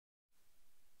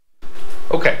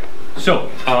Okay, so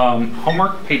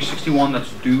homework, page 61,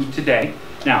 that's due today.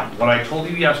 Now, what I told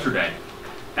you yesterday,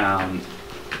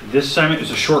 this assignment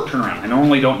is a short turnaround. I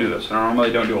normally don't do this. I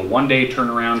normally don't do a one-day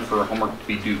turnaround for homework to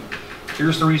be due.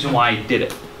 Here's the reason why I did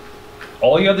it.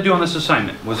 All you had to do on this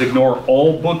assignment was ignore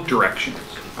all book directions.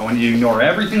 I want you to ignore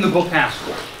everything the book asks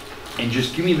for and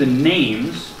just give me the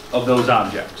names of those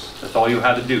objects. That's all you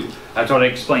had to do. That's what I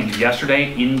explained to you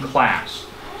yesterday in class.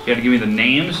 You had to give me the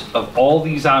names of all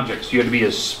these objects. You had to be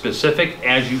as specific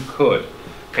as you could.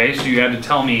 Okay, so you had to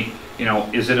tell me, you know,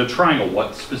 is it a triangle?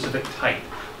 What specific type?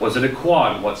 Was it a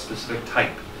quad? What specific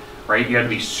type? Right? You had to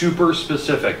be super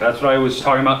specific. That's what I was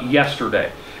talking about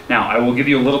yesterday. Now, I will give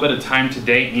you a little bit of time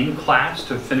today in class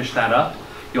to finish that up.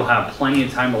 You'll have plenty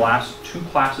of time. The last two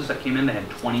classes that came in, they had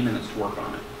 20 minutes to work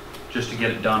on it, just to get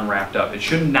it done, wrapped up. It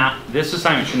should not, this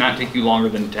assignment should not take you longer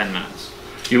than 10 minutes.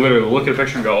 You literally look at a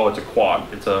picture and go, oh, it's a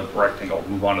quad, it's a rectangle,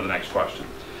 move on to the next question.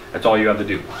 That's all you have to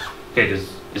do. Okay,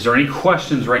 is there any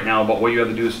questions right now about what you have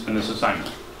to do in this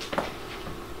assignment?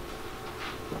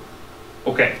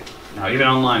 Okay, now even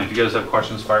online, if you guys have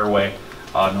questions, fire away.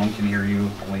 No one can hear you,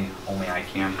 only I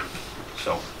can.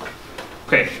 So,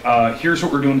 okay, here's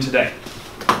what we're doing today.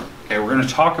 Okay, we're gonna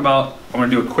talk about, I'm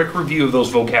gonna do a quick review of those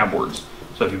vocab words.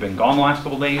 So if you've been gone the last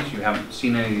couple days, you haven't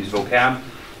seen any of these vocab,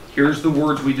 here's the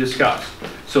words we discussed.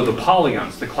 So the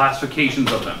polygons, the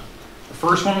classifications of them. The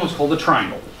first one was called a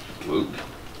triangle. Luke.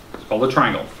 It's called a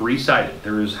triangle, three-sided.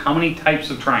 There's how many types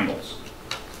of triangles?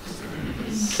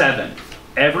 7.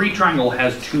 Every triangle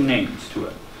has 2 names to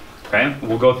it. Okay,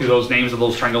 we'll go through those names of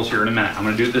those triangles here in a minute. I'm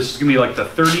gonna do, this is gonna be like the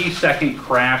 30-second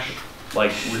crash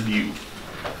like review.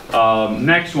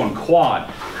 Next one, quad.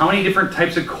 How many different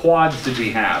types of quads did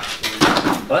we have?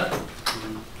 What?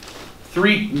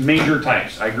 3 major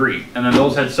types, I agree. And then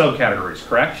those had subcategories,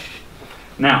 correct?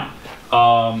 Now,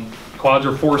 quads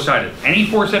are 4-sided. Any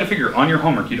 4-sided figure on your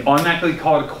homework, you'd automatically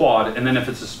call it a quad, and then if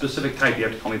it's a specific type, you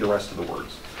have to tell me the rest of the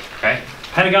words. Okay?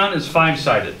 Pentagon is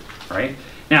 5-sided, right?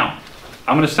 Now,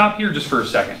 I'm going to stop here just for a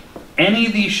second. Any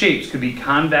of these shapes could be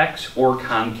convex or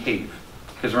concave.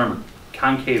 Because remember,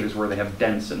 concave is where they have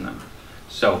dents in them.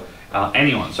 So,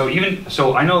 anyone.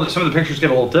 So I know that some of the pictures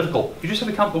get a little difficult. You just have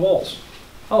to count the walls.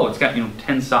 Oh, it's got,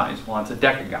 10 sides. Well, it's a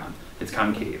decagon. It's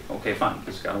concave. Okay, fine,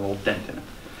 because it's got a little dent in it.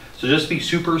 So just be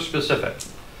super specific.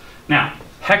 Now,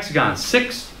 hexagon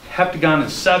 6, heptagon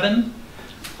is 7,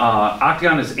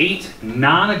 octagon is 8,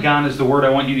 nonagon is the word I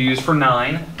want you to use for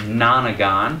 9,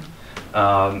 nonagon,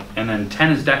 and then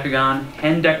 10 is decagon,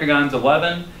 hendecagon's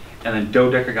 11, and then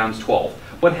dodecagon's 12.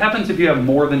 What happens if you have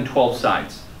more than 12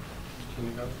 sides?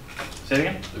 13 gon. Say it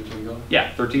again? 13 gon.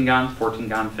 Yeah, 13 gon, 14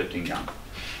 gon, 15 gon.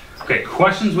 Okay,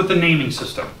 questions with the naming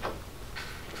system.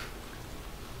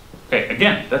 Okay,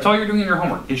 again, that's all you're doing in your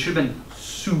homework. It should have been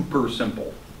super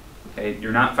simple. Okay,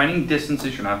 you're not finding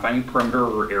distances, you're not finding perimeter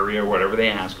or area or whatever they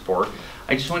ask for.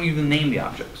 I just want you to name the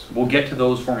objects. We'll get to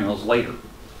those formulas later.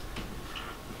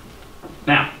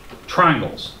 Now,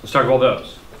 triangles. Let's talk about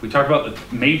those. We talked about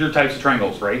the major types of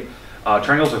triangles, right?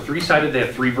 Triangles are 3-sided, they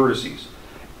have 3 vertices.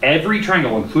 Every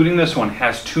triangle, including this one,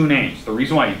 has 2 names. The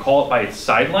reason why you call it by its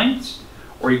side lengths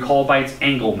or you call it by its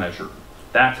angle measure.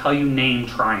 That's how you name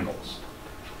triangles.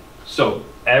 So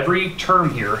every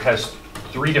term here has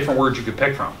 3 different words you could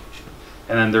pick from.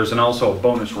 And then there's also a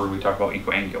bonus word we talk about,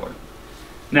 equiangular.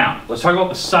 Now, let's talk about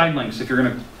the side lengths if you're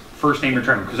going to first name your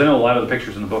triangle, because I know a lot of the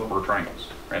pictures in the book were triangles,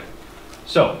 right?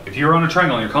 So if you're on a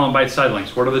triangle and you're calling by its side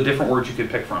lengths, what are the different words you could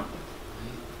pick from?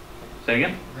 Say it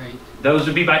again? Right. Those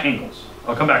would be by angles.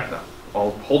 I'll come back to that.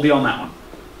 I'll hold you on that one.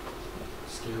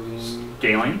 Scaling.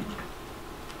 Scaling.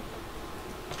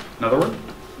 Another word?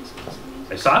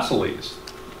 Isosceles.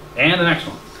 And the next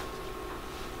one.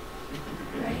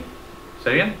 Right.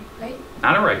 Say it again? Right.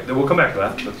 Not a right. Then we'll come back to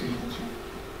that.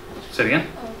 Say it again?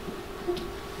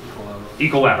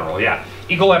 Equilateral, yeah.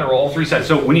 Equilateral, all 3 sides.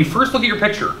 So when you first look at your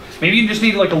picture, maybe you just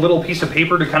need like a little piece of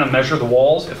paper to kind of measure the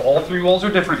walls. If all 3 walls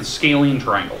are different, it's scalene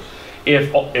triangle.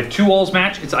 If 2 walls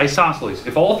match, it's isosceles.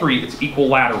 If all 3, it's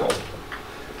equilateral.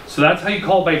 So that's how you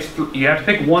call it by its you have to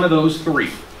pick one of those 3.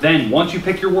 Then once you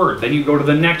pick your word, then you go to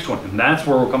the next one, and that's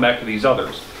where we'll come back to these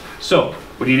others. So,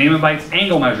 what do you name it by its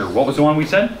angle measure? What was the one we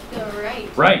said? The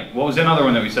right. Right. What was another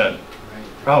one that we said? Right.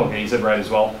 Oh, okay, you said right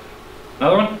as well.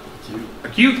 Another one? Acute.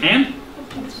 Acute and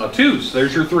obtuse.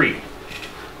 There's your 3.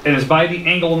 And it's by the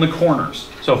angle in the corners.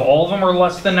 So if all of them are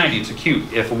less than 90, it's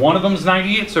acute. If one of them is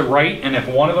 90, it's a right, and if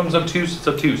one of them is obtuse, it's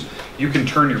obtuse. You can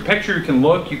turn your picture, you can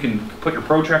look, you can put your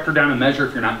protractor down and measure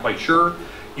if you're not quite sure.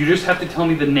 You just have to tell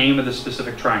me the name of the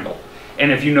specific triangle.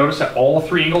 And if you notice that all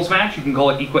 3 angles match, you can call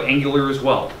it equiangular as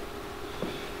well.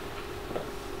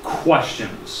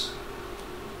 Questions?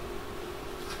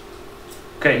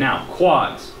 Okay, now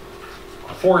quads.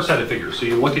 A four-sided figure. So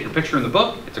you look at your picture in the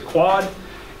book, it's a quad.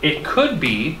 It could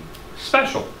be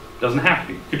special. Doesn't have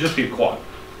to be. It could just be a quad.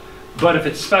 But if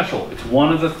it's special, it's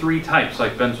one of the three types,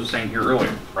 like Ben was saying here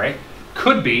earlier, right?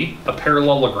 Could be a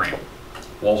parallelogram.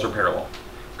 Walls are parallel.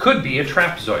 Could be a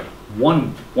trapezoid.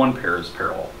 One pair is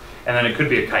parallel. And then it could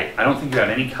be a kite. I don't think you have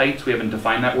any kites. We haven't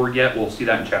defined that word yet. We'll see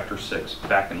that in chapter 6,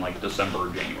 back in like December or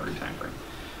January timeframe.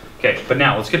 Okay, but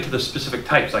now let's get to the specific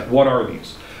types. Like, what are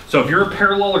these? So if you're a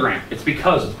parallelogram, it's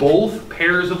because both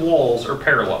pairs of walls are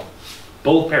parallel.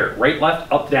 Both pairs, right,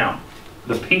 left, up, down.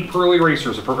 The pink pearl eraser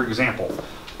is a perfect example.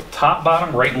 Top,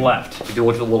 bottom, right, and left. If you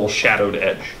look at the little shadowed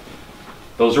edge.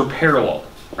 Those are parallel,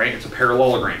 right? It's a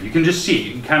parallelogram. You can just see.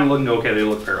 You can kind of look and go, okay, they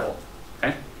look parallel.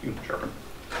 Okay? You can sharpen.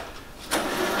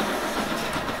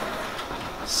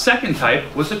 Second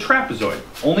type was a trapezoid.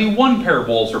 Only one pair of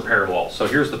walls are parallel. So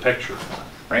here's the picture,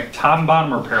 right? Top and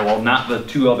bottom are parallel, not the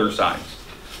two other sides.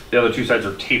 The other two sides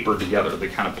are tapered together. They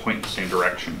kind of point in the same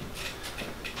direction.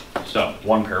 So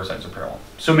one pair of sides are parallel.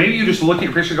 So maybe you just look at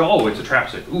your picture and go, oh, it's a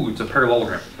trapezoid. Ooh, it's a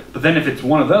parallelogram. But then if it's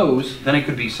one of those, then it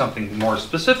could be something more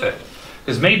specific.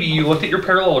 Because maybe you looked at your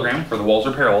parallelogram, where the walls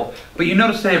are parallel, but you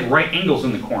notice they have right angles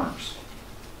in the corners.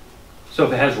 So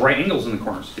if it has right angles in the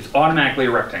corners, it's automatically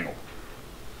a rectangle.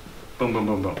 Boom, boom,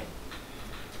 boom, boom.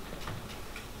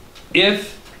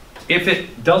 If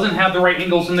it doesn't have the right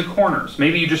angles in the corners,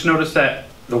 maybe you just notice that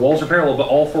the walls are parallel, but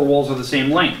all four walls are the same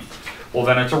length. Well,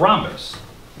 then it's a rhombus.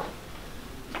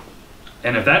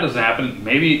 And if that doesn't happen,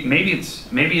 maybe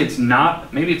it's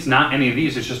not any of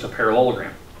these. It's just a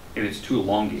parallelogram. Maybe it's too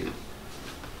elongated.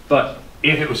 But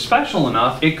if it was special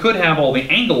enough, it could have all the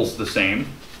angles the same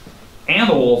and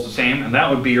the walls the same, and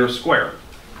that would be your square.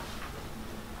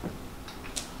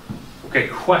 Okay,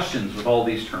 questions with all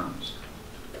these terms?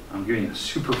 I'm giving you a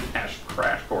super fast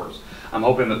crash course. I'm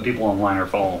hoping that people online are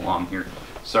following along here.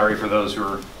 Sorry for those who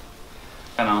are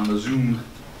kind of on the Zoom.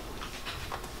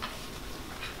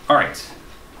 All right.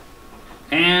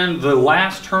 And the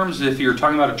last terms, if you're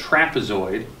talking about a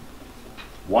trapezoid,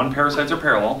 one pair of sides are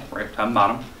parallel, right, top and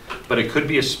bottom, but it could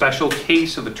be a special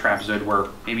case of a trapezoid where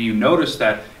maybe you notice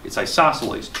that it's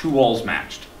isosceles, two walls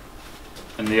matched,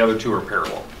 and the other two are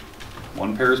parallel.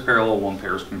 One pair is parallel, one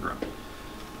pair is congruent.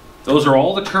 Those are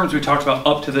all the terms we talked about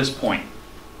up to this point.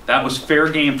 That was fair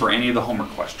game for any of the homework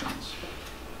questions.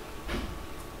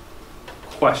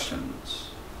 Questions?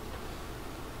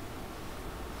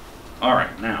 All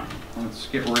right, now, let's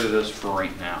get rid of this for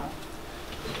right now.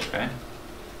 Okay?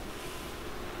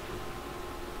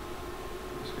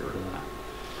 Let's get rid of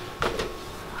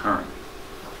that. All right.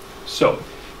 So,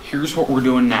 here's what we're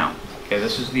doing now. Okay,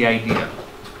 this is the idea.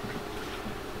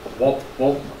 What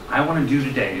I want to do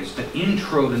today is to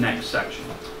intro the next section.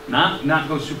 Not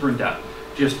go super in depth,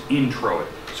 just intro it.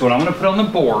 So what I'm going to put on the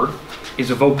board is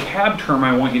a vocab term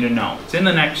I want you to know. It's in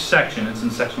the next section, it's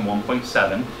in section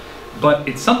 1.7, but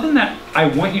it's something that I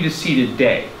want you to see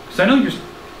today. Because I know you're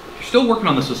still working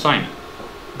on this assignment,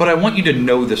 but I want you to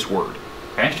know this word,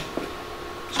 okay?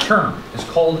 This term is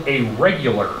called a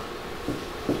regular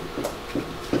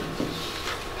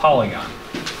polygon.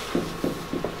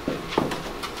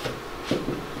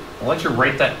 I'll let you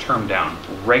write that term down.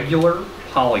 Regular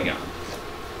polygon.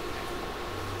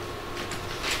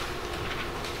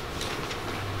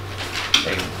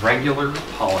 A regular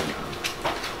polygon.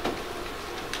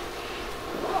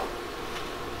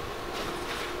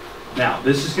 Now,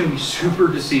 this is going to be super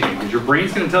deceiving because your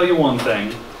brain's going to tell you one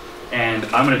thing, and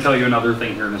I'm going to tell you another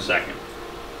thing here in a second.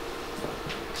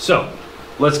 So,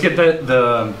 let's get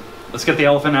the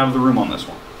elephant out of the room on this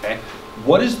one. Okay?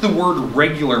 What does the word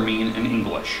regular mean in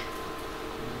English?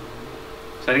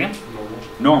 Say it again? Normal.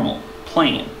 Normal,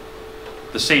 plain.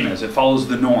 The same as, it follows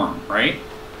the norm, right?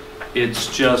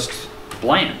 It's just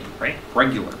bland, right?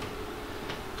 Regular.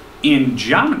 In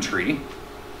geometry,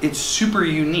 it's super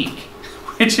unique,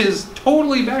 which is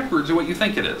totally backwards of what you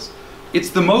think it is.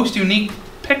 It's the most unique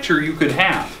picture you could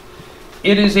have.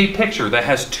 It is a picture that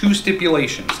has two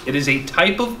stipulations. It is a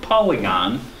type of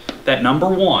polygon that, number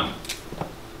one,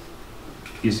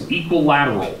 is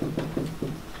equilateral.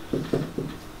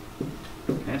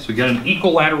 Okay, so you get an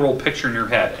equilateral picture in your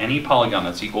head. Any polygon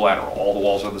that's equilateral, all the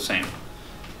walls are the same.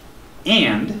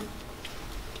 And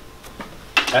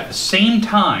at the same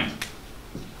time,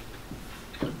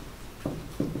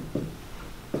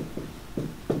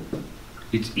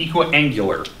 it's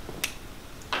equiangular.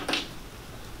 At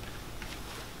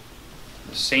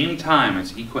the same time,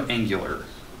 it's equiangular.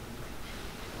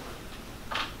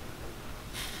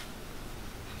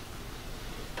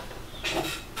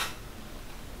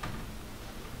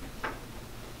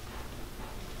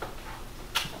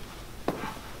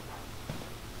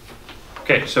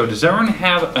 Okay, so does everyone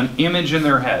have an image in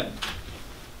their head?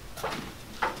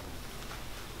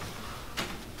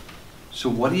 So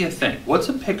what do you think? What's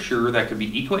a picture that could be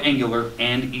equiangular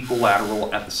and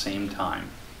equilateral at the same time?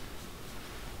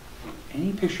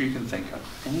 Any picture you can think of,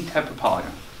 any type of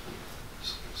polygon.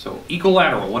 So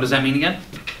equilateral, what does that mean again?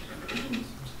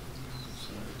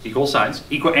 Equal sides.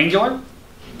 Equiangular?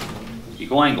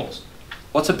 Equal angles.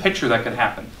 What's a picture that could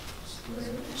happen?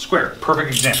 Square. Perfect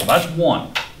example. That's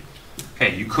one.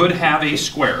 Okay, you could have a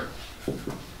square.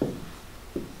 Okay,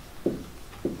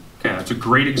 that's a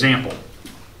great example.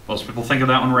 Most people think of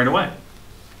that one right away.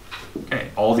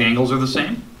 Okay, all the angles are the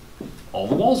same. All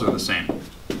the walls are the same.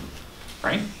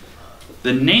 Right?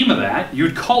 The name of that,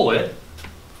 you'd call it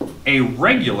a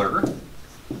regular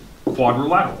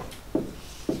quadrilateral.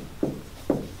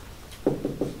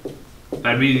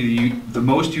 That'd be the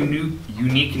most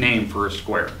unique name for a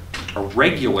square. A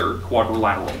regular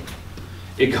quadrilateral.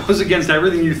 It goes against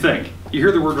everything you think. You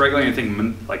hear the word regular and you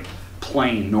think like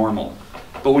plain, normal.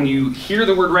 But when you hear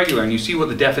the word regular and you see what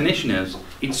the definition is,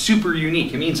 it's super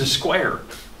unique. It means a square.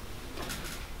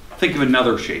 Think of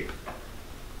another shape.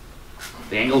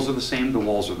 The angles are the same, the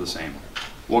walls are the same.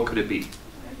 What could it be?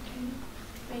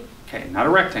 Okay, not a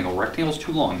rectangle. Rectangle's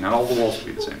too long. Not all the walls would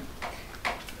be the same.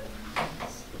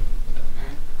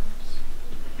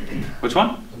 Which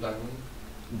one? A diamond.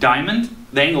 Diamond?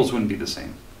 The angles wouldn't be the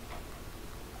same.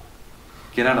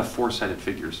 Get out of four-sided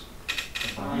figures.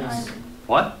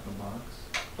 What?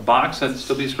 A box, that'd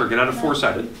still be a square. Get out of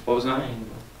four-sided. What was that?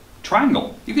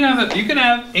 Triangle. You can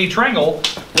have a triangle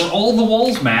where all the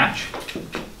walls match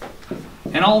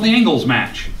and all the angles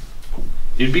match.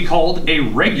 It'd be called a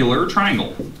regular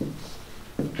triangle.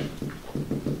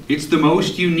 It's the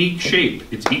most unique shape.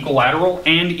 It's equilateral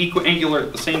and equiangular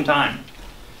at the same time.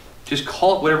 Just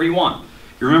call it whatever you want.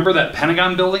 You remember that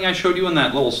Pentagon building I showed you in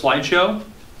that little slideshow?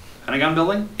 Pentagon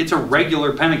building? It's a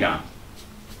regular pentagon.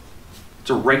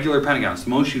 It's a regular pentagon. It's the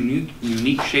most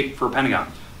unique shape for a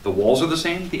pentagon. The walls are the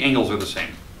same, the angles are the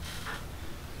same.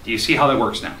 Do you see how that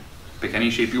works now? Pick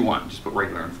any shape you want, just put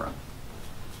regular in front.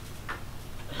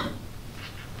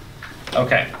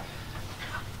 Okay.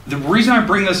 The reason I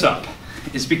bring this up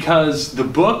is because the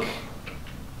book,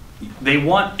 they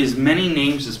want as many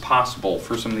names as possible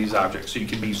for some of these objects, so you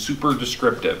can be super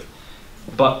descriptive.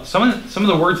 But some of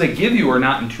the words they give you are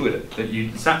not intuitive.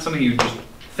 It's not something you just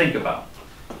think about.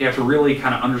 You have to really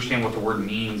kind of understand what the word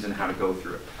means and how to go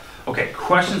through it. Okay,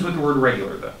 questions with the word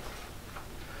regular though.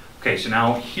 Okay, so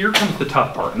now here comes the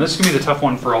tough part, and this is going to be the tough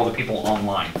one for all the people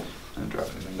online.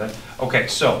 Okay,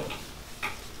 so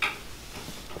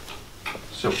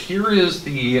here is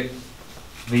the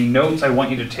notes I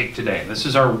want you to take today. This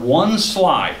is our one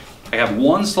slide. I have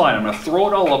one slide. I'm going to throw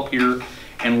it all up here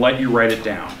and let you write it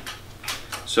down.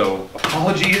 So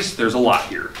apologies, there's a lot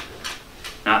here.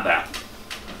 Not that.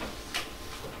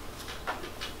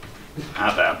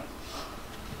 Not that.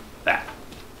 That.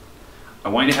 I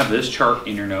want you to have this chart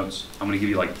in your notes. I'm going to give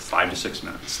you like 5 to 6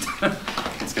 minutes.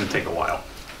 It's going to take a while.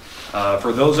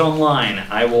 For those online,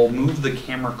 I will move the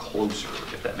camera closer,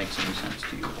 if that makes any sense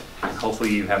to you. And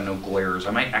hopefully you have no glares.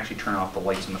 I might actually turn off the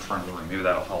lights in the front of the room. Maybe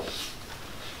that'll help.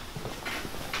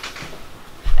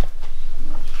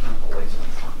 Turn off the lights in the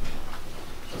front.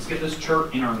 Let's get this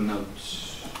chart in our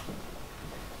notes.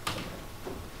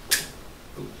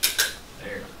 Oops,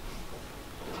 there.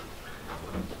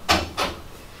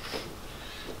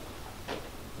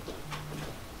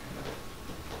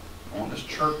 I want this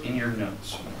chart in your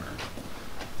notes somewhere.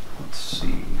 Let's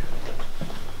see.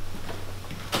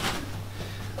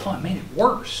 Oh, it made it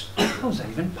worse. How is that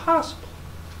even possible?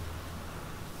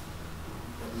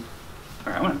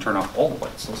 All right, I'm going to turn off all the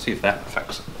lights. Let's see if that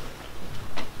affects it.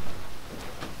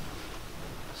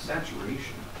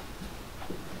 Saturation.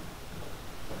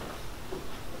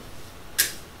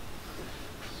 Let's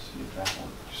see if that works.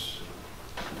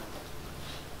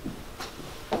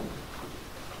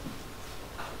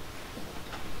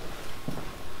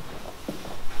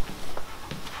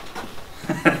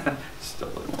 Still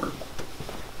didn't work.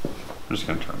 I'm just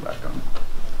going to turn it back on.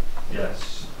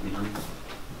 Yes.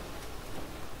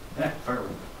 Yeah, fire away.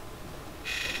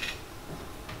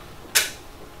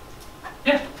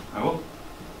 Yeah, I will.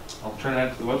 I'll try to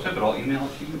add to the website, but I'll email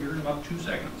it to you here in about 2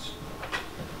 seconds.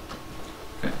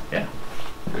 Okay, yeah.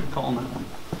 Good call on that one.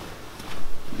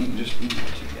 You can just email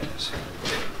it to you guys.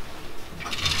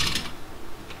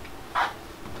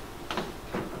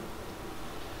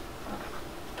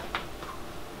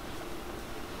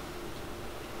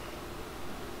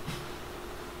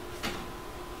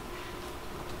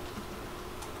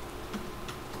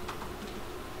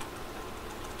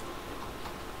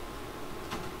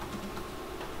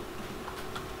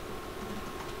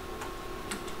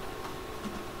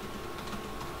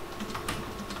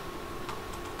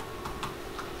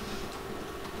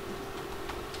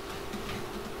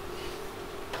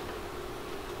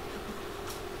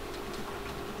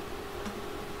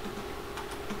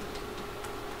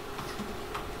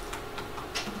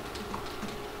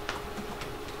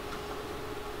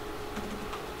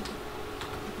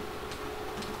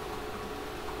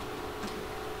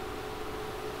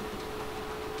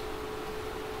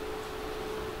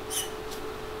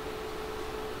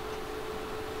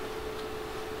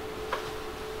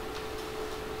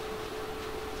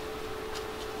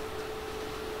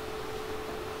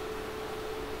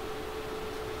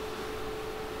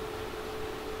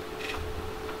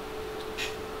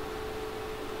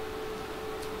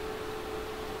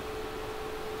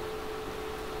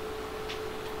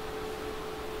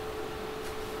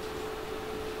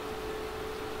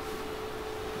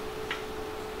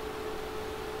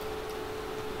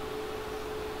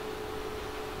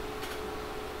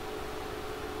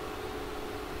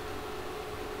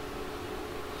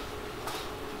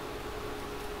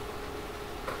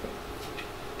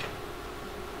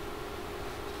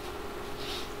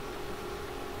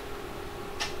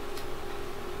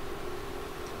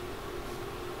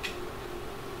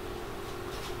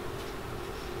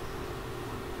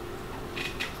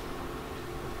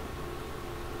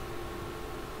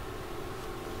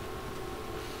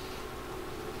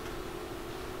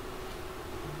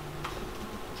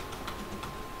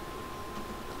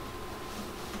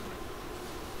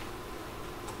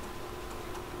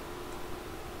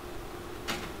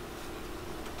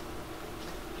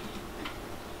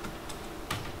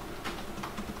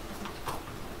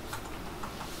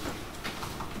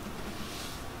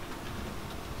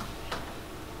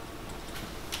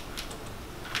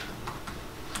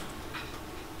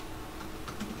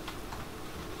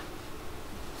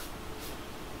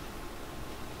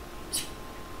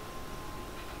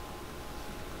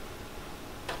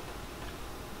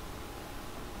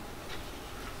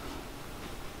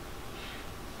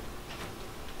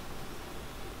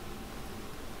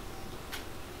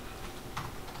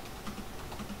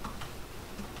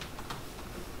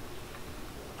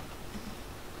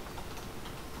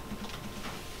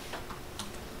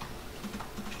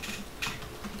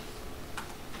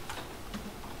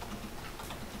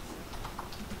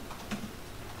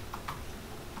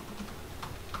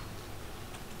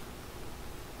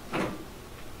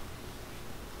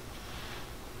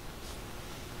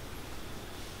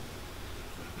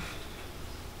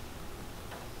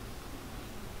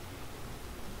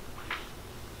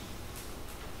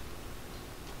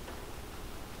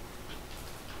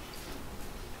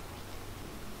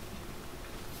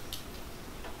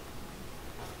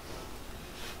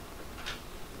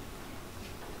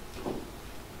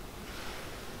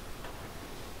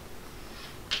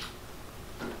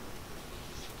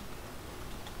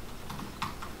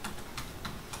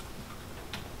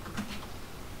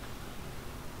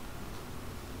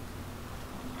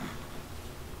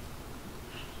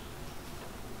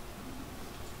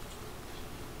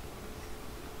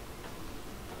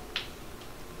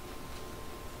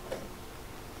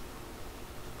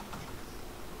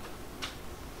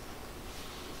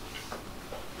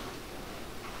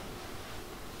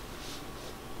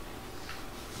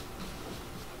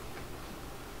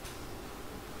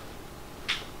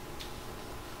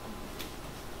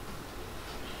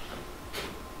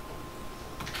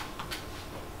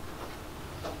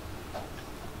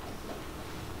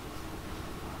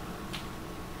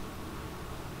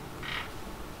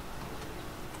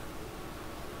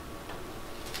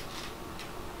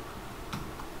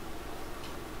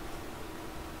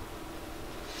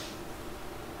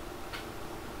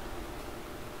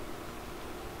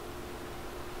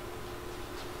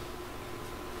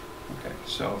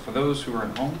 So for those who are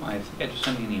at home, I think I just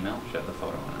sent you an email. Should have the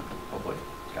photo on it. Hopefully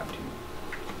it's got to you.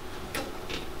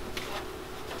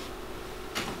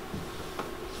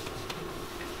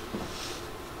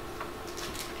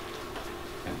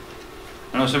 Okay.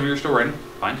 I know some of you are still writing.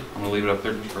 Fine. I'm going to leave it up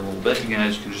there just for a little bit. You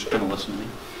guys can just kind of listen to me.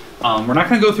 We're not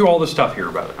going to go through all the stuff here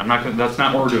about it. That's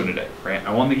not what we're doing today, right?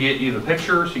 I want to get you the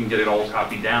picture so you can get it all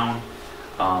copied down.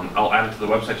 I'll add it to the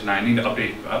website tonight. I need to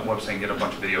update the website and get a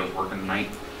bunch of videos working tonight.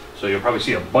 So you'll probably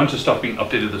see a bunch of stuff being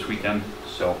updated this weekend.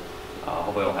 So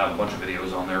hopefully I'll have a bunch of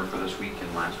videos on there for this week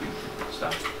and last week and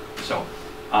stuff. So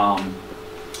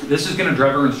this is going to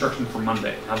drive our instruction for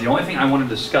Monday. Now the only thing I want to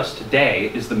discuss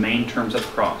today is the main terms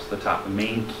across the top, the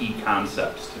main key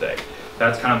concepts today.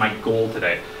 That's kind of my goal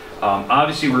today.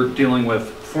 Obviously, we're dealing with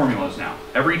formulas now.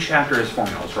 Every chapter has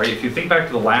formulas, right? If you think back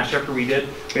to the last chapter we had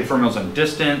formulas on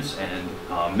distance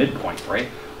and midpoint, right?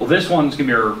 Well, this one's going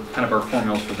to be kind of our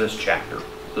formulas for this chapter.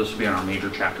 So this will be on our major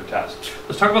chapter test.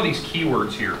 Let's talk about these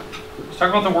keywords here. Let's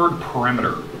talk about the word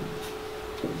perimeter.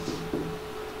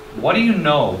 What do you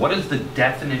know? What is the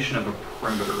definition of a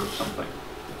perimeter of something?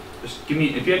 Just give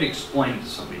me, if you had to explain it to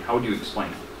somebody, how would you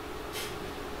explain it?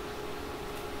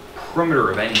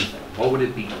 Perimeter of anything, what would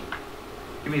it be?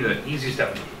 Give me the easiest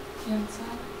definition. The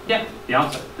outside? Yeah, the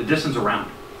outside, the distance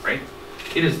around, right?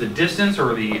 It is the distance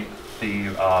or the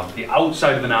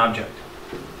outside of an object.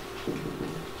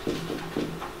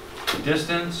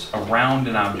 Distance around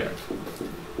an object.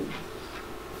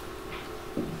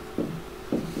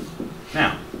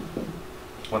 Now,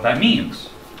 what that means,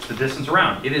 the distance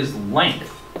around, it is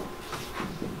length.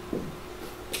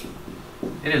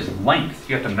 It is length,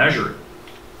 you have to measure it.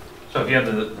 So if you have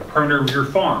the perimeter of your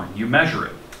farm, you measure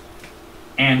it.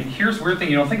 And here's the weird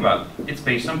thing you don't think about. It's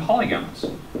based on polygons.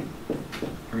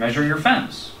 You're measuring your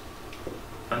fence.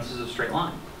 Fence is a straight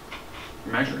line.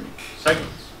 You're measuring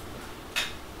segments.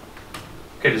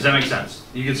 Okay, does that make sense?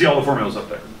 You can see all the formulas up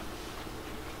there.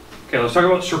 Okay, let's talk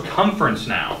about circumference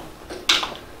now.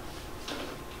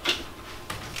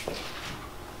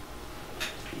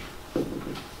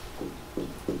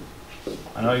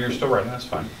 I know you're still writing, that's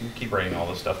fine. You can keep writing all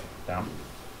this stuff down.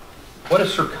 What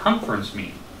does circumference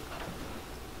mean?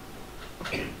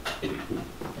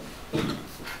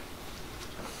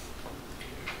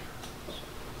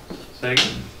 Say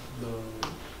again? The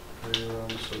area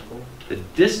around a circle. The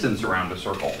distance around a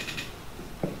circle.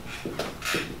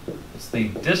 It's the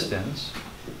distance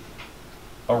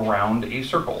around a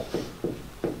circle.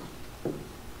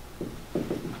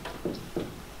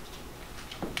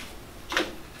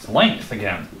 It's length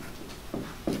again.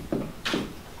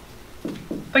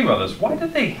 Think about this. Why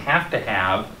did they have to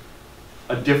have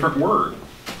a different word?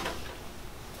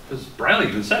 Because Bradley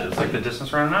even said it's like the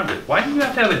distance around an object. Why do you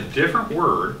have to have a different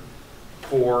word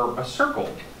for a circle?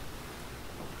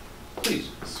 Please.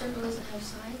 A circle doesn't have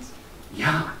sides?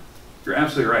 Yeah, you're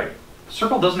absolutely right. A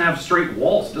circle doesn't have straight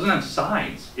walls. It doesn't have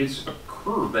sides. It's a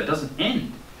curve that doesn't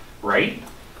end, right?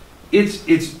 It's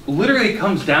literally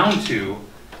comes down to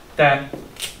that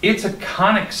it's a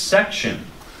conic section.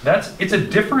 It's a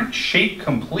different shape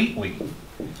completely.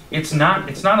 It's not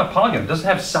a polygon. It doesn't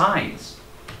have sides.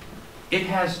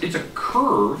 It's a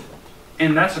curve,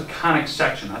 and that's a conic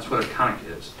section. That's what a conic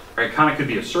is. Right? Conic could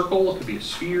be a circle, it could be a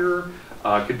sphere,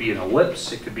 it could be an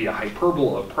ellipse, it could be a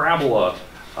hyperbola, a parabola,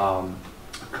 a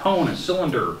cone, a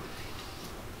cylinder.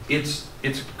 It's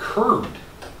curved,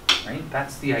 right?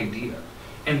 That's the idea.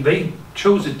 And they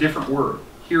chose a different word.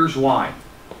 Here's why.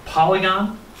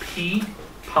 Polygon, P,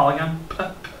 polygon,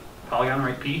 polygon,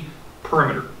 right? P,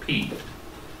 perimeter, P.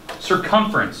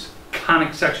 Circumference,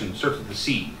 conic section, starts with the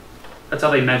C. That's how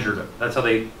they measured it. That's how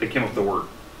they came up with the word.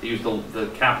 They used the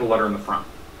capital letter in the front.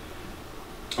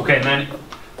 Okay, and then,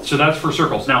 so that's for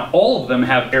circles. Now, all of them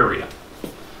have area.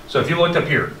 So if you looked up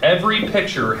here, every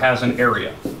picture has an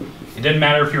area. It didn't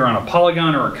matter if you're on a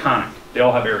polygon or a conic. They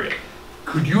all have area.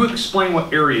 Could you explain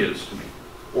what area is to me?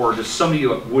 Or does some of you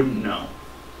that wouldn't know?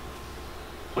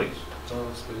 Please.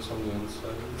 Space on the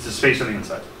inside. It's the space on the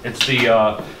inside. It's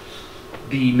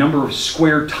the number of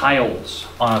square tiles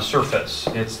on a surface.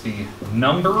 It's the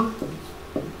number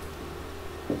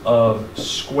of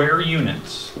square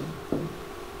units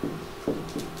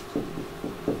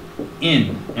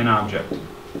in an object.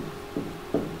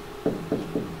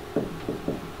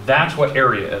 That's what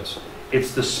area is.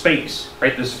 It's the space,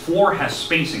 right? This floor has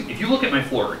spacing. If you look at my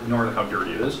floor, ignore how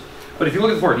dirty it is, but if you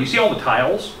look at the floor, do you see all the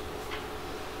tiles?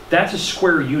 That's a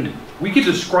square unit. We could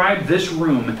describe this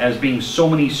room as being so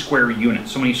many square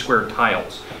units, so many square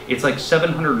tiles. It's like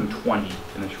 720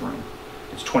 in this room.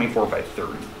 It's 24 by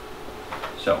 30.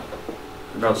 So,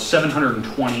 about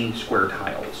 720 square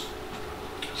tiles.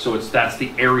 So that's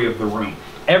the area of the room.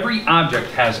 Every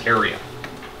object has area.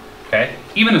 Okay?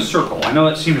 Even a circle. I know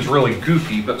that seems really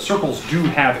goofy, but circles do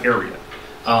have area.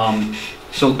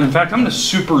 So in fact, I'm going to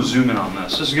super zoom in on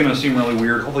this. This is going to seem really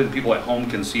weird. Hopefully the people at home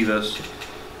can see this.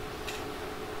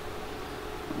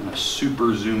 I'm going to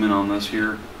super zoom in on this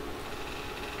here.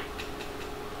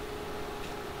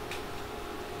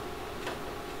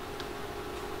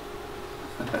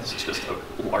 That's just a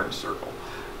large circle.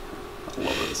 I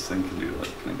love that this thing can do that.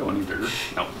 Can it go any bigger?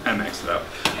 No, I maxed it out.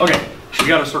 Okay, we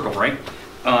got a circle, right?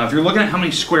 If you're looking at how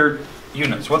many squared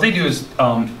units, what they do is,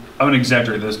 I'm going to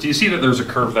exaggerate this. Do you see that there's a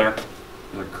curve there?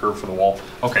 There's a curve for the wall.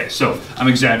 Okay, so I'm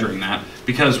exaggerating that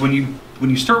because when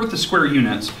you start with the square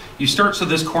units, you start so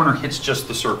this corner hits just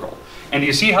the circle. And do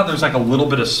you see how there's like a little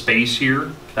bit of space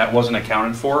here that wasn't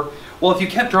accounted for? Well, if you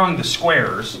kept drawing the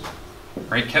squares,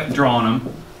 right, kept drawing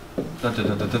them,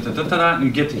 and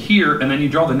you get to here, and then you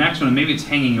draw the next one, and maybe it's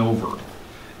hanging over.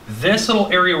 This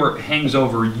little area where it hangs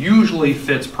over usually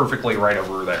fits perfectly right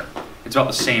over there. It's about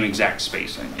the same exact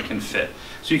spacing. It can fit.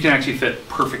 So you can actually fit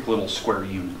perfect little square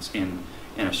units in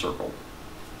a circle.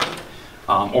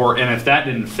 And if that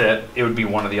didn't fit, it would be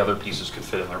one of the other pieces could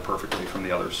fit in there perfectly from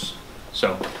the others.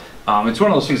 So it's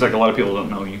one of those things like a lot of people don't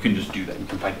know. You can just do that. You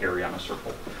can find area on a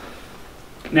circle.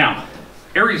 Now,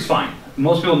 area is fine.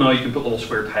 Most people know you can put little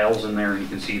square tiles in there and you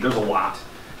can see there's a lot.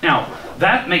 Now,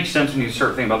 that makes sense when you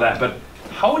start thinking about that, but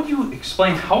how would you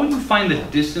explain, how would you find the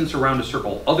distance around a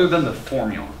circle other than the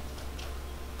formula?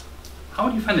 How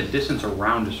would you find the distance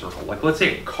around a circle? Like let's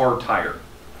say a car tire.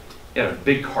 You had a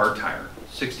big car tire,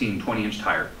 16, 20-inch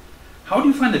tire. How would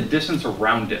you find the distance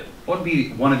around it? What would be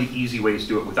one of the easy ways to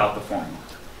do it without the formula?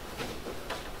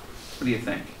 What do you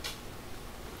think?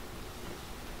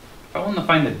 If I wanted to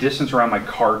find the distance around my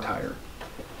car tire,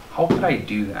 how could I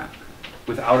do that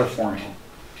without a formula?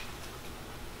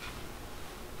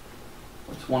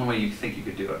 What's one way you think you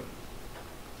could do it?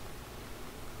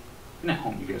 And at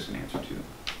home, you guys can answer too.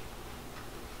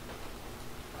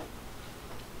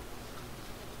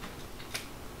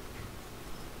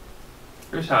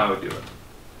 Here's how I would do it.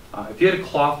 If you had a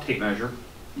cloth tape measure,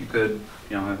 you could,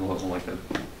 have a little like a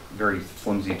very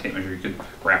flimsy tape measure. You could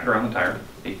wrap it around the tire.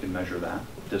 You can measure that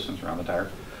distance around the tire.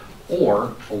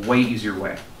 Or a way easier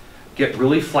way, get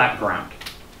really flat ground.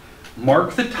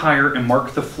 Mark the tire and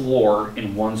mark the floor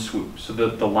in one swoop so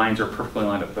that the lines are perfectly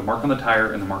lined up. The mark on the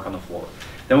tire and the mark on the floor.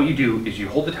 Then what you do is you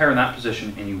hold the tire in that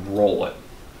position and you roll it.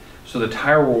 So the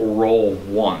tire will roll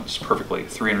once perfectly,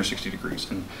 360 degrees.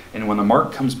 And when the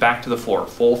mark comes back to the floor,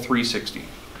 full 360,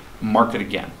 mark it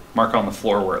again. Mark on the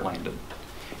floor where it landed.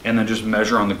 And then just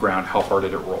measure on the ground how far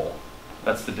did it roll.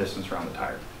 That's the distance around the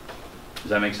tire. Does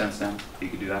that make sense now? You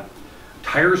could do that.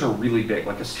 Tires are really big.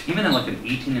 Even an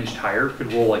 18-inch tire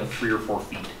could roll like 3 or 4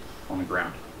 feet on the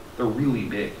ground. They're really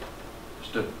big.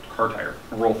 Just a car tire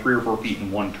can roll 3 or 4 feet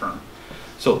in one turn.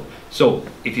 So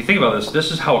if you think about this,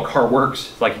 this is how a car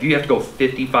works. Like if you have to go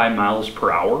 55 miles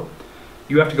per hour,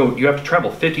 you have to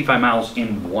travel 55 miles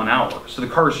in 1 hour. So the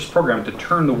car is just programmed to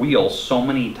turn the wheel so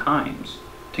many times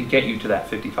to get you to that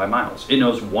 55 miles. It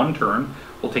knows one turn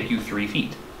will take you 3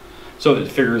 feet. So it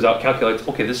figures out, calculates,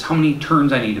 okay, this is how many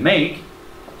turns I need to make.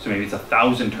 So maybe it's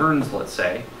 1,000 turns, let's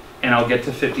say, and I'll get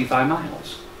to 55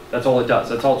 miles. That's all it does.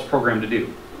 That's all it's programmed to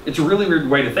do. It's a really weird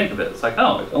way to think of it. It's like,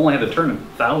 oh, it only had to turn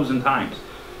 1,000 times.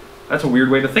 That's a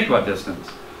weird way to think about distance.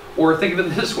 Or think of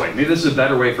it this way. Maybe this is a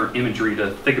better way for imagery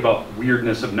to think about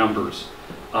weirdness of numbers.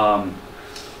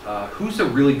 Who's a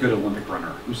really good Olympic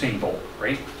runner? Usain Bolt,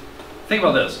 right? Think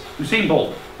about this. Usain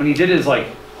Bolt, when he did his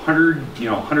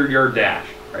 100-yard dash,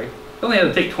 right? He only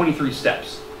had to take 23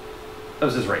 steps. That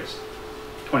was his race.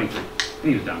 23. And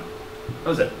he was done. That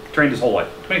was it. Trained his whole life.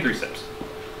 23 steps.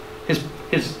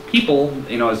 His people,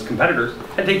 his competitors,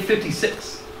 had to take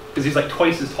 56 because he's like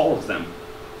twice as tall as them.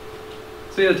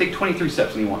 So he had to take 23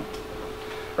 steps and he won.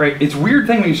 Right? It's a weird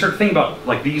thing when you start thinking about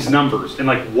like these numbers and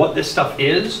like what this stuff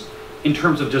is in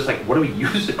terms of just like what do we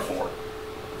use it for?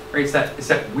 Right? It's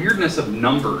that weirdness of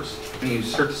numbers and you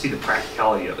start to see the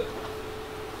practicality of it.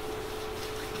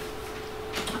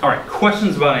 All right,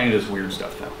 questions about any of this weird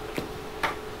stuff though?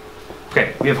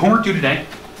 Okay, we have homework due today.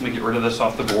 Let me get rid of this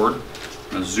off the board.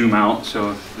 I'm going to zoom out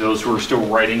so those who are still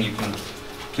writing, you can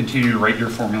continue to write your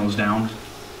formulas down.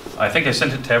 I think I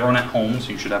sent it to everyone at home,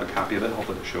 so you should have a copy of it.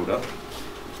 Hopefully it showed up.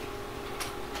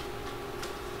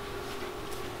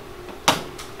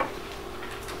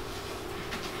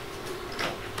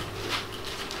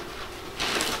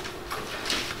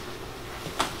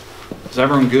 Is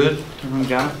everyone good? Everyone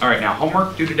got it? All right, now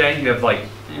homework due today. You have I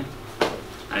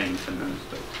didn't send this,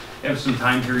 but you have some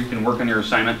time here. You can work on your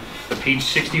assignment. The page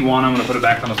 61, I'm going to put it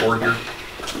back on the board here.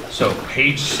 So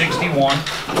page 61.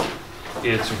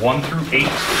 It's 1 through 8,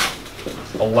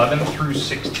 11 through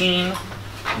 16,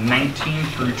 19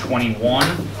 through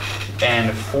 21,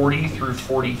 and 40 through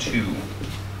 42.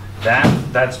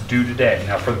 That's due today.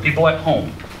 Now for the people at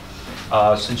home,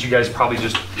 since you guys probably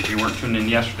just, if you weren't tuned in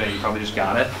yesterday, you probably just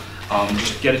got it.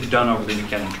 Just get it done over the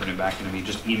weekend and turn it back into me.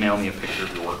 Just email me a picture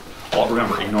of your work.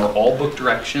 Remember, ignore all book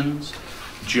directions.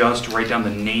 Just write down the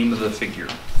name of the figure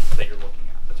that you're looking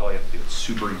at. That's all you have to do. It's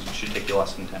super easy. It should take you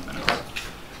less than 10 minutes.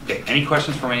 Okay, any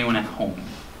questions from anyone at home?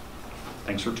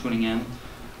 Thanks for tuning in.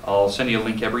 I'll send you a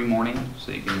link every morning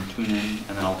so you can tune in,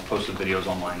 and then I'll post the videos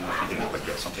online if you didn't quite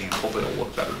get something, and hopefully it'll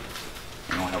look better.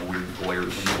 You don't have weird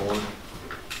glares on the board.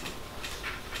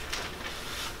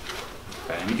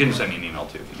 Okay, and you can send me an email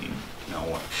too if you need to know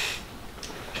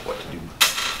what to do.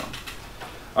 So,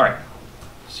 all right,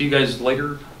 see you guys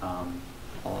later.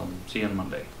 I'll see you on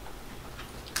Monday.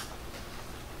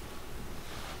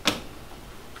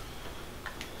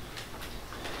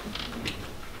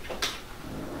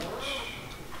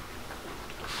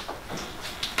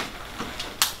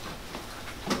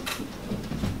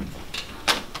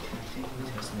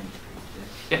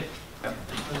 Yeah.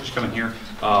 Just come in here.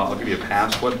 I'll give you a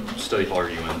pass. What study hall are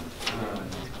you in?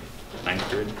 9th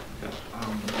grade?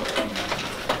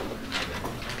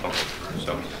 Okay,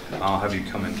 so I'll have you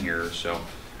come in here. So,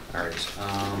 all right.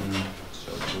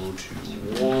 So go to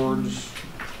wards.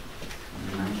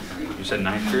 You said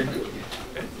 9th grade?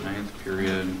 Okay, 9th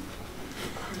period.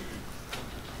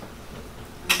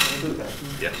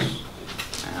 Yes.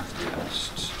 Math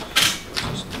test. This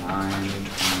is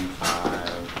 9:25.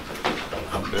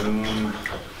 Boom.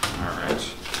 All right.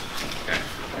 Okay,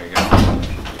 there you go.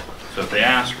 So if they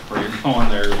ask where you're going,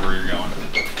 there's where you're going.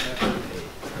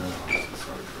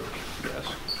 Yes.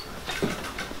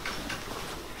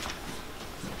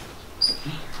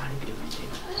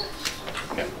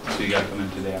 Okay, so you got to come in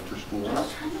today after school.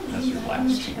 That's your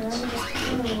last chance.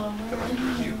 Come in to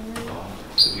review.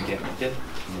 So if you get it,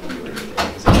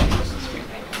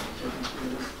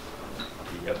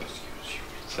 yep.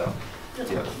 So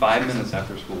you have 5 minutes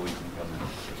after school you can come in.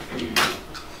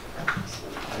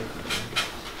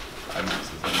 5 minutes.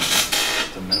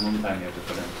 It's a minimum time you have to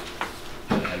put in.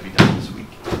 It had to be done this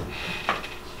week.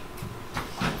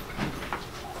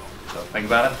 So think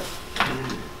about it.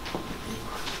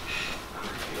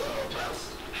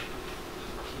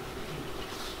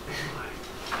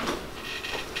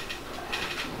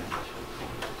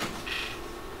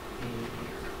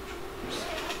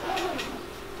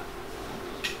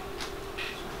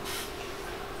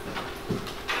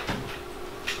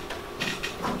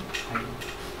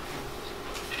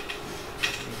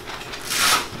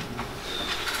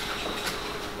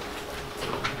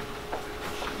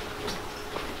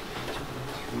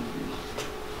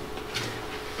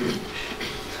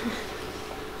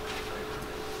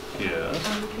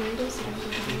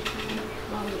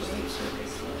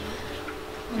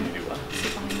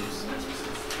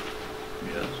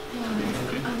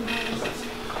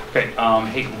 Okay,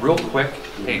 hey, real quick,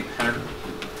 hey, Henry,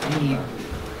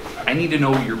 I need to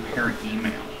know your parent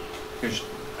email. Because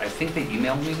I think they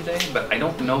emailed me today, but I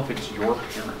don't know if it's your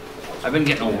parent. I've been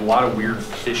getting a lot of weird,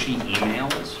 fishy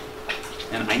emails,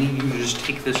 and I need you to just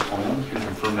take this home and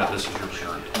confirm that this is your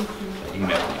parent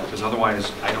email, because otherwise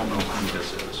I don't know who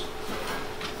this is.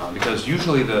 Because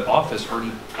usually the office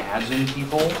already adds in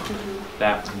people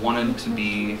that wanted to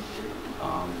be,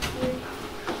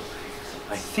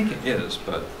 I think it is,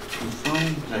 but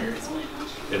confirm that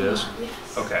it is?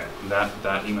 Okay,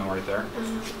 that email right there?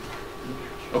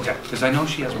 Okay, because I know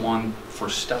she has one for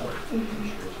Stellar,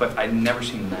 but I've never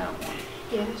seen that one.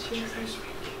 Yeah, she has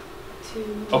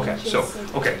two. Okay, so,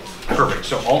 okay, perfect.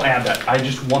 So I'll add that. I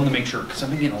just wanted to make sure, because I've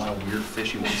been getting a lot of weird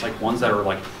fishy ones, like ones that are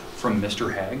like from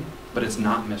Mr. Haig, but it's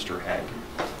not Mr. Haig.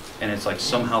 And it's like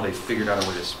somehow they figured out a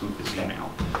way to spook his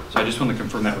email. So I just wanted to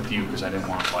confirm that with you, because I didn't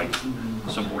want like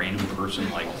some random person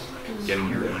like getting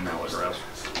your email address.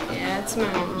 Yeah, it's my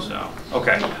mom. So,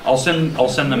 okay, I'll send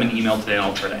them an email today and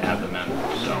I'll try to add them in,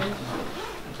 so.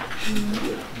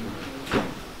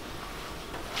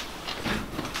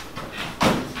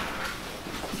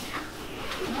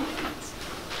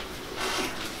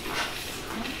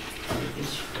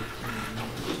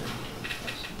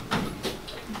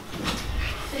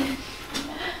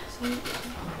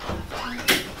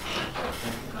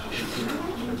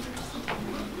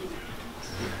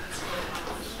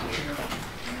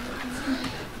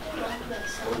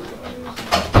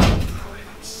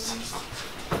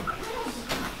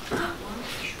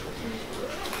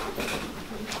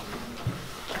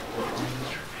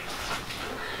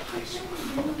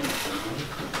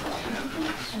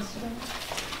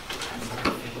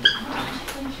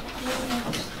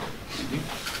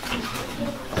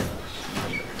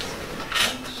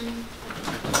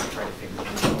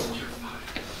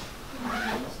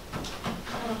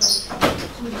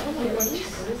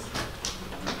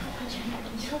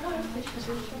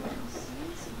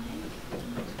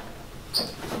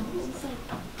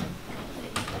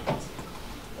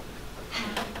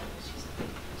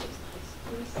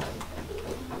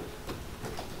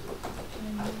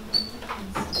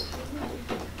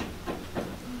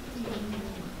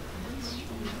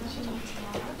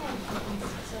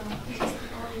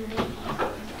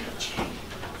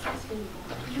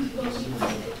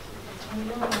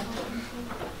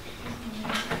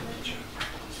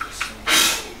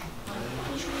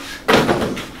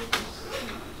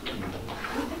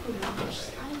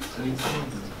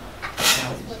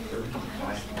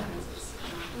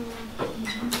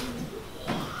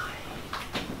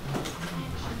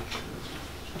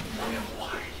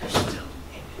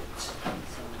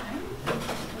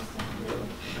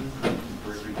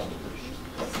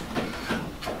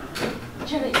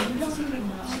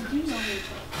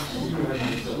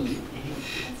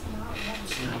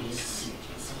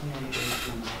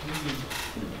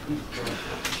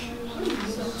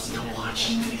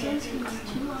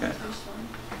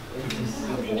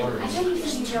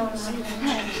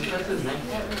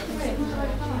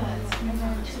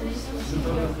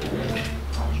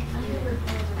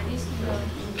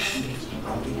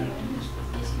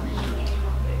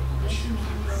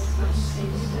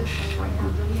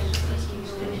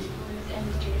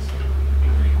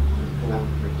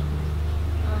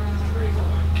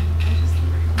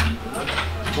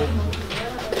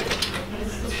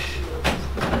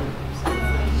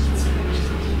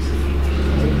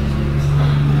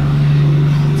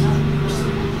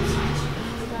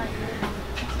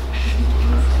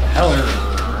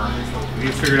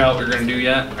 Figured out what you're going to do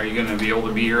yet? Are you going to be able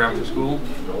to be here after school?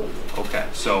 Okay,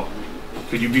 so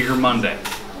could you be here Monday?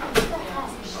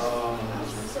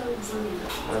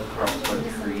 Across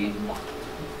country. You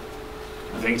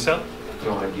think so?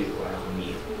 No idea what I'll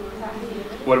need.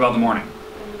 What about the morning?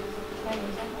 I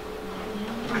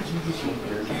can get you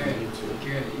here.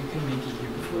 Garrett, you can make it here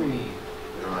before me.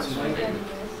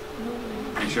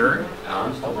 You sure?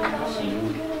 I'm still waiting to see you.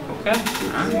 Okay.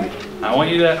 All right. I want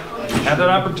you to have that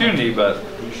opportunity, but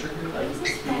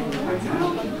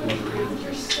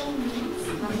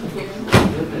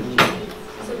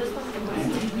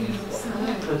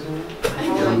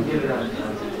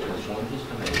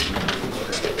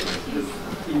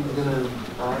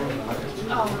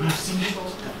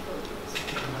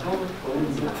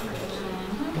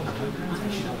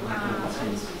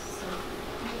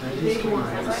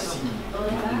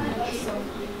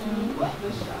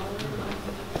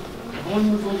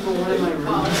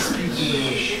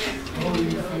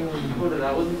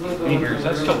here, is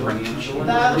that still ringing?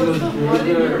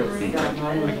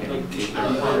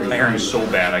 My hearing is so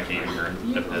bad I can't hear it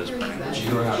if it is ringing.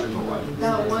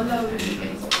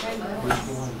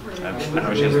 I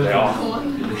know she has a day off. I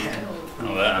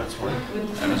know that. I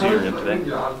haven't seen her yet today.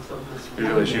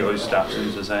 Usually she always stops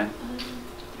in to say.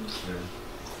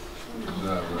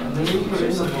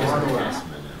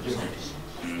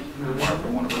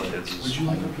 One of her kids is sick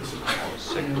or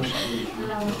something.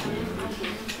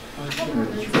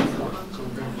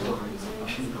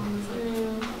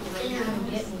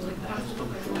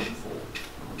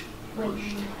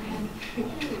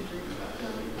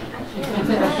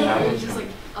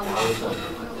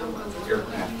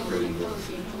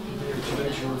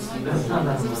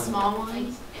 Some small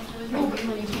ones. It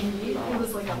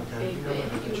was like a big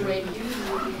right here.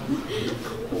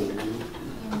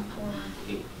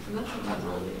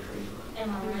 Am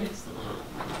I right?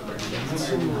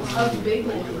 A big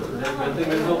one.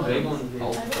 There's no big one.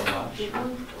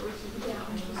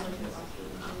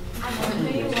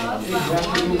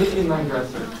 Look in my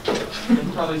dresser.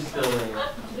 It's probably still there.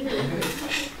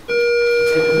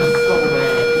 It's so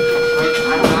bad. Like,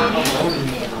 I'm not alone in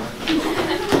this.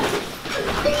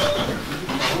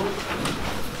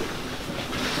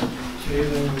 Okay,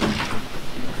 then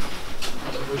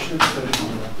we should set it on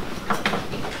that.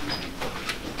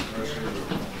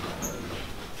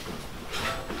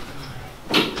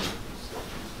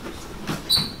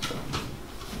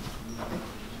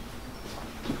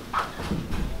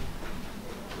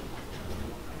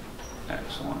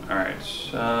 Excellent. All right.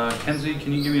 Kenzie,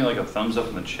 can you give me like a thumbs up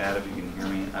in the chat if you can hear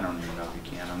me? I don't even know if you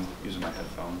can. I'm using my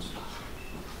headphones.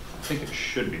 I think it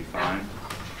should be fine.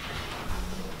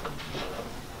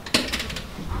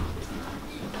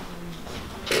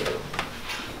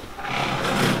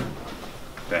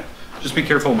 Okay. Just be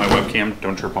careful with my webcam.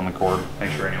 Don't trip on the cord.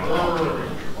 Make sure anyone else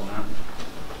doesn't trip on that.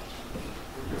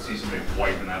 You can see somebody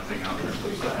wiping that thing out there.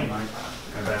 Please let me my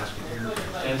basket here.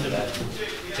 Answer that.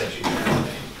 Yes, you can.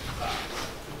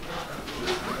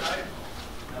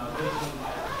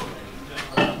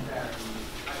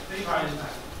 Do I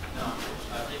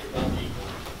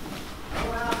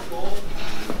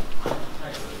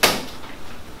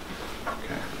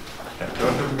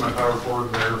have my power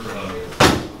cord there for the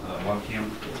webcam?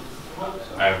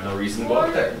 I have no reason to go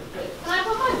up there. Can I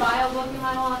put my bio book in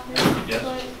my locker? Yes.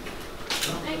 Like,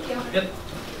 thank you. Yep.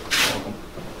 Welcome.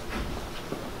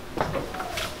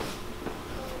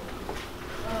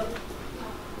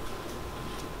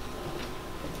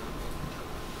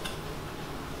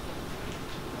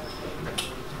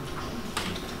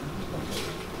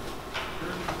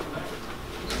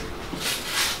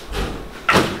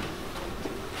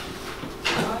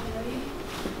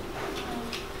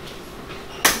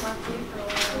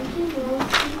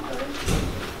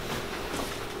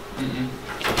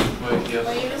 Wait, yes.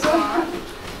 Are you just on?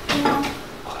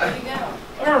 Where'd you go?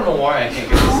 I don't know why I can't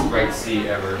get this right seat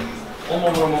ever. I'm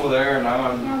over there, and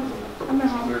now I'm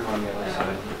weird on the other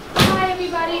side. Hi,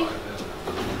 everybody.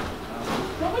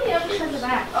 Nobody ever sends it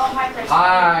back. Oh, hi, Chris.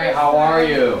 Hi, how are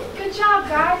you? Good job,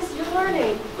 guys. You're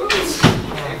learning. Thank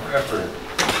you for effort.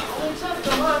 It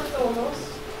took a month almost.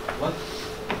 What?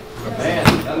 Man,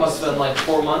 that must have been like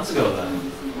 4 months ago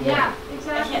then. Yeah,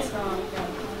 exactly.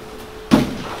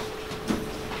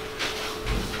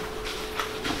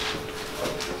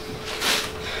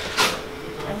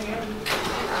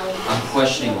 I'm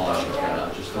questioning all of it right now.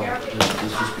 Just don't.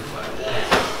 Just be quiet.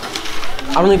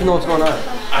 I don't even know what's going on.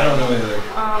 I don't know either.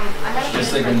 I had She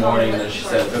just said good morning, and then she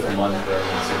said it took a month for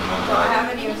everyone to say good morning. I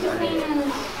haven't even started.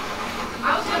 I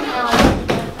was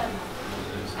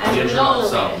You did your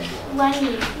so.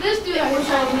 Lenny. This dude was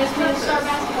trying to get me to start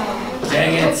basketball.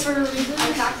 Dang it. For a reason.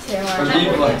 I'm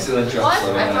being flexing the drop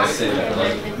slow when I say that.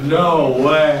 Like, no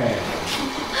way.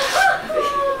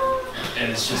 And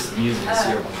it's just the music is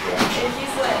here. And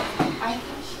he's like, I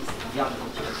think she's Yeah.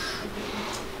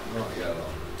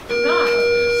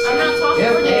 I'm not talking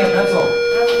Yeah, for yeah, days. pencil.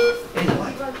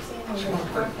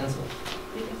 Pencil.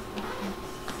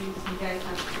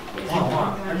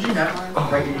 How'd you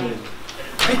not write your name?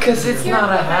 Because it's not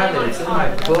a habit, it's in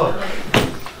my book.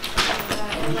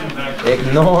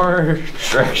 Ignore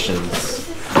directions.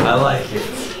 I like it.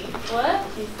 What?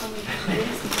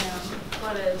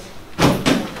 What is?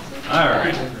 All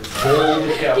right.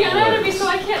 You know me, so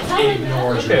I can't tell him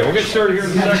that. Okay, we'll get started here in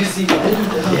a second.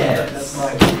 Yes.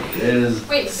 It is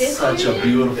Wait, this such a one?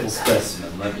 beautiful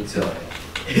specimen, let me tell you.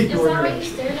 Is that what you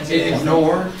stared at me?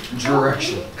 Ignore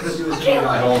direction.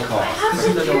 At all costs.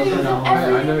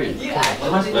 I know you.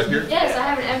 Left here? Yes, I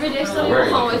have an everyday study Where are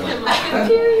you? hall with him. Like,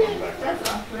 period. That's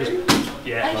awkward.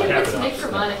 Yeah. I think it's Nick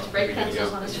from Onyx break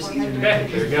pencils on his forehead. Okay,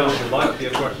 there you go. Good luck. If you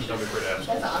have questions, don't be afraid to ask.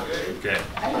 That's awkward. Okay.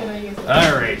 I don't know you guys.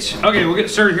 All right. Okay, we'll get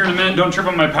started here in a minute. Don't trip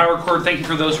on my power cord. Thank you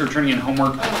for those who are turning in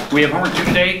homework. We have homework due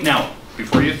today. Now,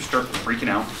 before you start freaking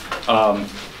out,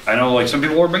 I know like some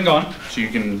people have been gone, so you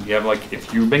have like,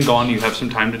 if you've been gone, you have some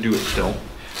time to do it still.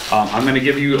 I'm gonna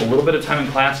give you a little bit of time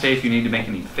in class today if you need to make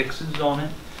any fixes on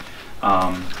it.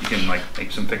 You can like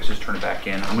make some fixes, turn it back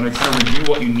in. I'm gonna kind of review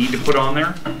what you need to put on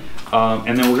there.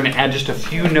 And then we're gonna add just a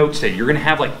few notes today. You're gonna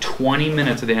have like 20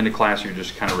 minutes at the end of class, you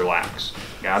just kind of relax.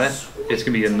 Got it? It's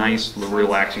gonna be a nice,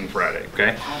 relaxing Friday,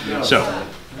 okay? So,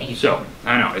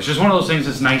 I know, it's just one of those things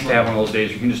that's nice to have one of those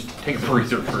days. You can just take a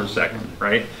breather for a second,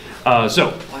 right?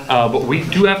 But we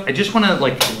do have, I just want to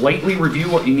like lightly review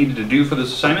what you needed to do for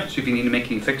this assignment. So if you need to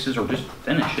make any fixes or just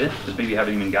finish it, because maybe you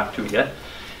haven't even got to it yet.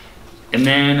 And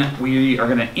then we are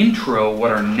going to intro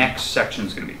what our next section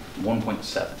is going to be,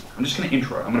 1.7. I'm just going to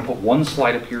intro it. I'm going to put one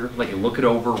slide up here, let you look it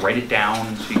over, write it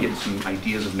down so you get some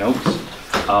ideas of notes.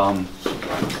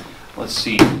 Let's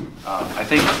see. I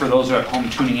think for those who are at home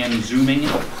tuning in, zooming,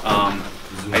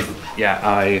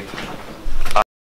 I